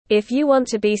If you want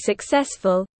to be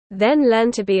successful, then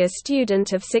learn to be a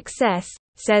student of success,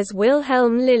 says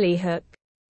Wilhelm Lilliehook.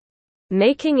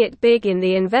 Making it big in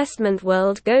the investment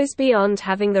world goes beyond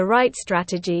having the right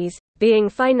strategies, being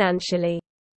financially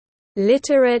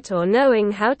literate or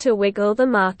knowing how to wiggle the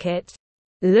market.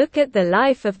 Look at the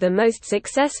life of the most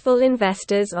successful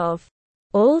investors of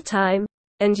all time,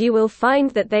 and you will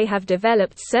find that they have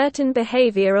developed certain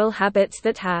behavioral habits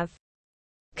that have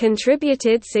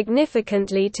contributed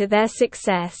significantly to their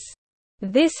success.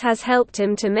 This has helped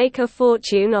him to make a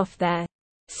fortune off their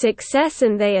success,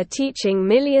 and they are teaching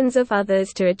millions of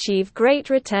others to achieve great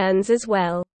returns as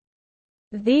well.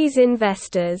 These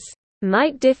investors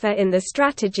might differ in the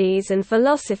strategies and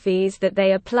philosophies that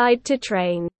they applied to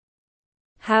train.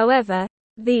 However,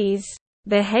 these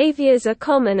behaviors are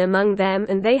common among them,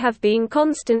 and they have been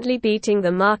constantly beating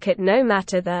the market no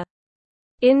matter the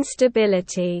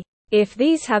instability. If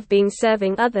these have been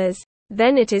serving others,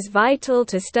 then it is vital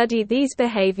to study these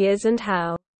behaviors and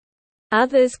how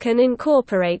others can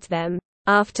incorporate them.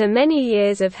 After many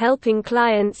years of helping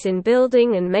clients in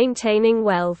building and maintaining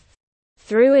wealth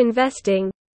through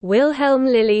investing, Wilhelm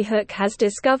Lilliehook has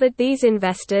discovered these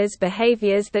investors'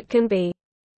 behaviors that can be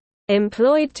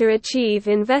employed to achieve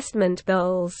investment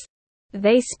goals.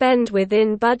 They spend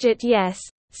within budget. Yes,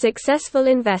 successful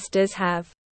investors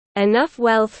have enough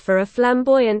wealth for a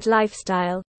flamboyant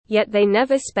lifestyle, yet they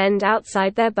never spend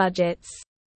outside their budgets.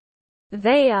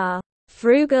 They are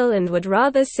frugal and would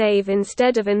rather save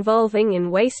instead of involving in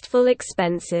wasteful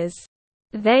expenses.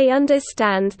 They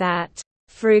understand that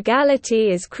frugality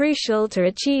is crucial to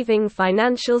achieving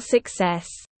financial success.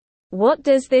 What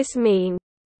does this mean?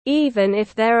 Even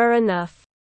if there are enough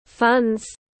funds,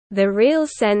 the real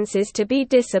sense is to be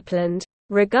disciplined,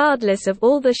 regardless of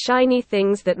all the shiny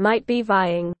things that might be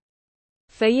vying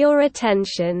for your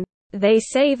attention. They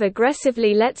save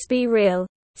aggressively. Let's be real,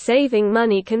 saving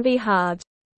money can be hard.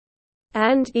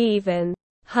 And even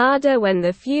harder when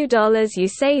the few dollars you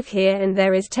save here and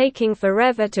there is taking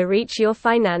forever to reach your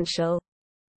financial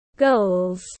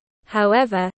goals.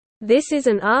 However, this is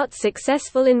an art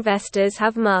successful investors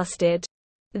have mastered.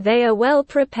 They are well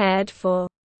prepared for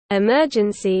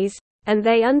emergencies, and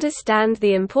they understand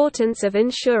the importance of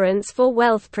insurance for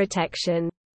wealth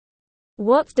protection.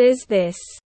 What does this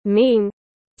mean?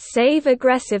 Save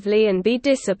aggressively and be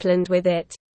disciplined with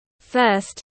it.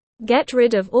 First, get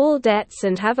rid of all debts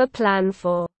and have a plan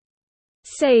for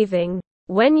saving.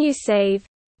 When you save,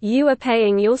 you are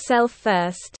paying yourself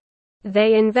first.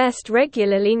 They invest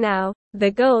regularly now.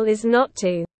 The goal is not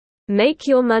to make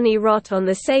your money rot on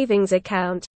the savings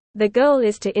account. The goal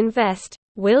is to invest,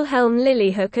 Wilhelm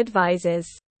Lilliehook advises.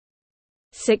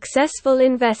 Successful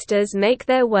investors make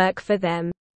their work for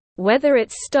them. Whether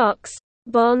it's stocks,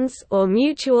 bonds, or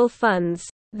mutual funds,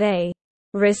 they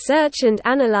research and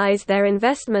analyze their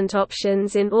investment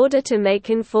options in order to make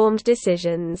informed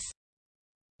decisions.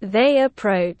 They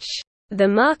approach the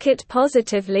market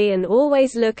positively and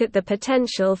always look at the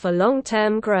potential for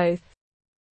long-term growth.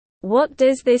 What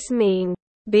does this mean?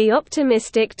 Be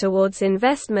optimistic towards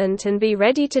investment and be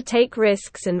ready to take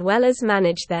risks and well as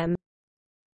manage them.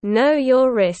 Know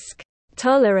your risk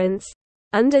tolerance.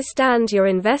 Understand your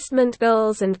investment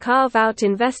goals and carve out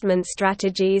investment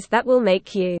strategies that will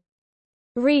make you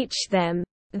reach them.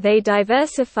 They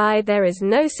diversify. There is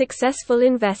no successful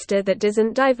investor that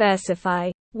doesn't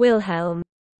diversify, Wilhelm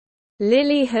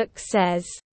Lilliehook says.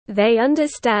 They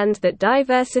understand that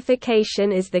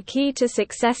diversification is the key to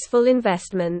successful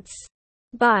investments.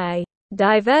 By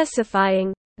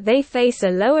diversifying, they face a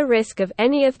lower risk of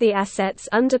any of the assets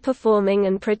underperforming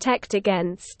and protect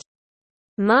against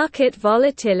market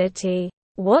volatility.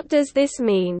 What does this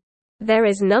mean? There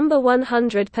is number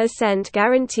 100%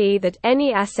 guarantee that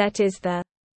any asset is the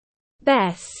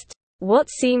best. What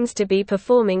seems to be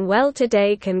performing well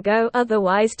today can go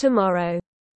otherwise tomorrow.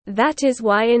 That is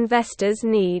why investors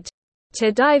need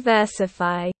to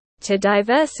diversify. To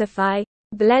diversify,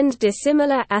 blend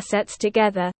dissimilar assets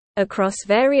together across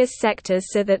various sectors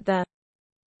so that the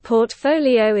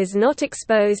portfolio is not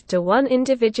exposed to one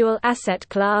individual asset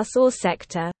class or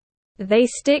sector. They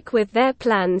stick with their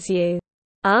plans. You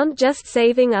aren't just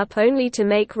saving up only to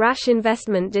make rash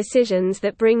investment decisions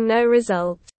that bring no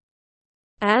result.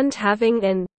 And having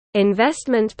an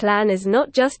investment plan is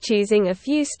not just choosing a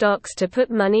few stocks to put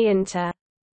money into.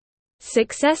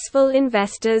 Successful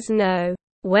investors know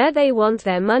where they want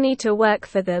their money to work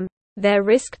for them, their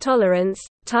risk tolerance,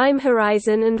 time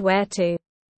horizon, and where to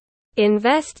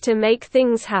invest to make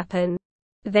things happen.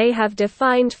 They have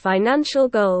defined financial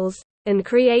goals and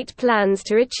create plans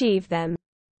to achieve them.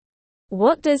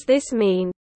 What does this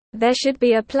mean? There should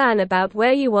be a plan about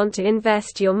where you want to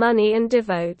invest your money and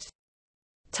devote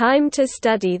time to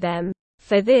study them.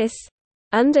 For this,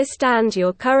 understand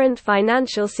your current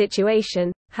financial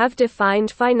situation, have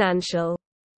defined financial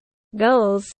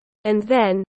goals, and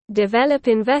then develop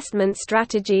investment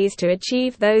strategies to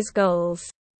achieve those goals.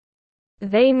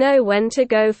 They know when to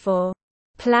go for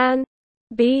Plan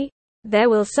B. There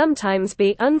will sometimes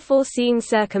be unforeseen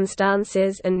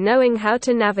circumstances, and knowing how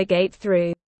to navigate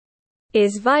through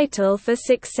is vital for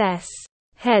success.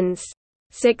 Hence,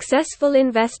 successful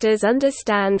investors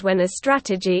understand when a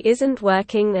strategy isn't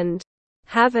working and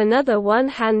have another one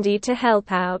handy to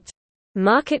help out.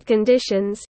 Market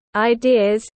conditions,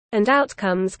 ideas, and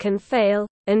outcomes can fail,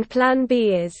 and Plan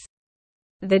B is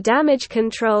the damage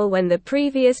control when the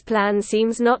previous plan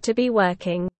seems not to be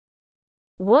working.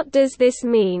 What does this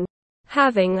mean?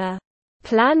 Having a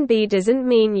Plan B doesn't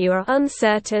mean you are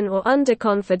uncertain or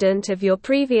underconfident of your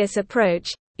previous approach.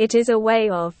 It is a way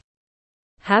of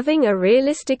having a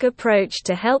realistic approach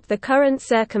to help the current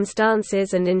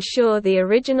circumstances and ensure the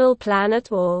original plan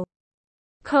at all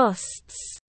costs.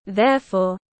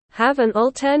 Therefore, have an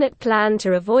alternate plan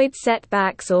to avoid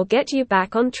setbacks or get you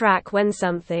back on track when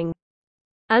something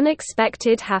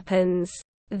unexpected happens.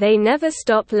 They never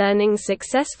stop learning.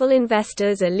 Successful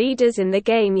investors are leaders in the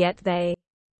game, yet they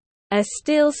are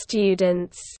still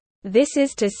students. This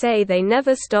is to say they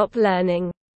never stop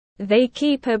learning. They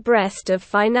keep abreast of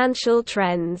financial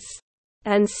trends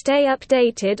and stay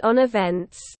updated on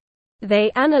events.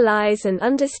 They analyze and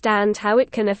understand how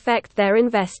it can affect their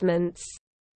investments.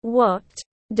 What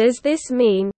does this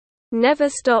mean? Never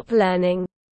stop learning.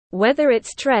 Whether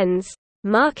it's trends,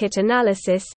 market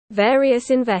analysis, various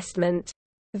investment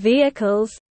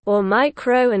vehicles, or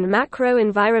micro and macro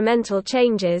environmental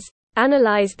changes,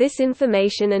 analyze this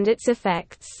information and its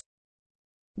effects.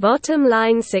 Bottom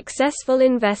line, successful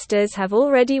investors have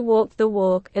already walked the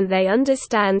walk, and they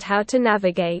understand how to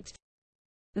navigate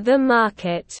the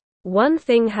market. One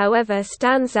thing, however,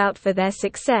 stands out for their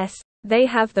success: they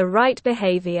have the right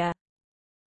behavior.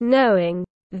 Knowing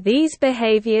these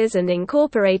behaviors and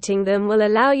incorporating them will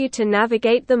allow you to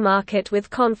navigate the market with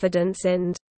confidence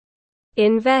and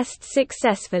invest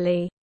successfully.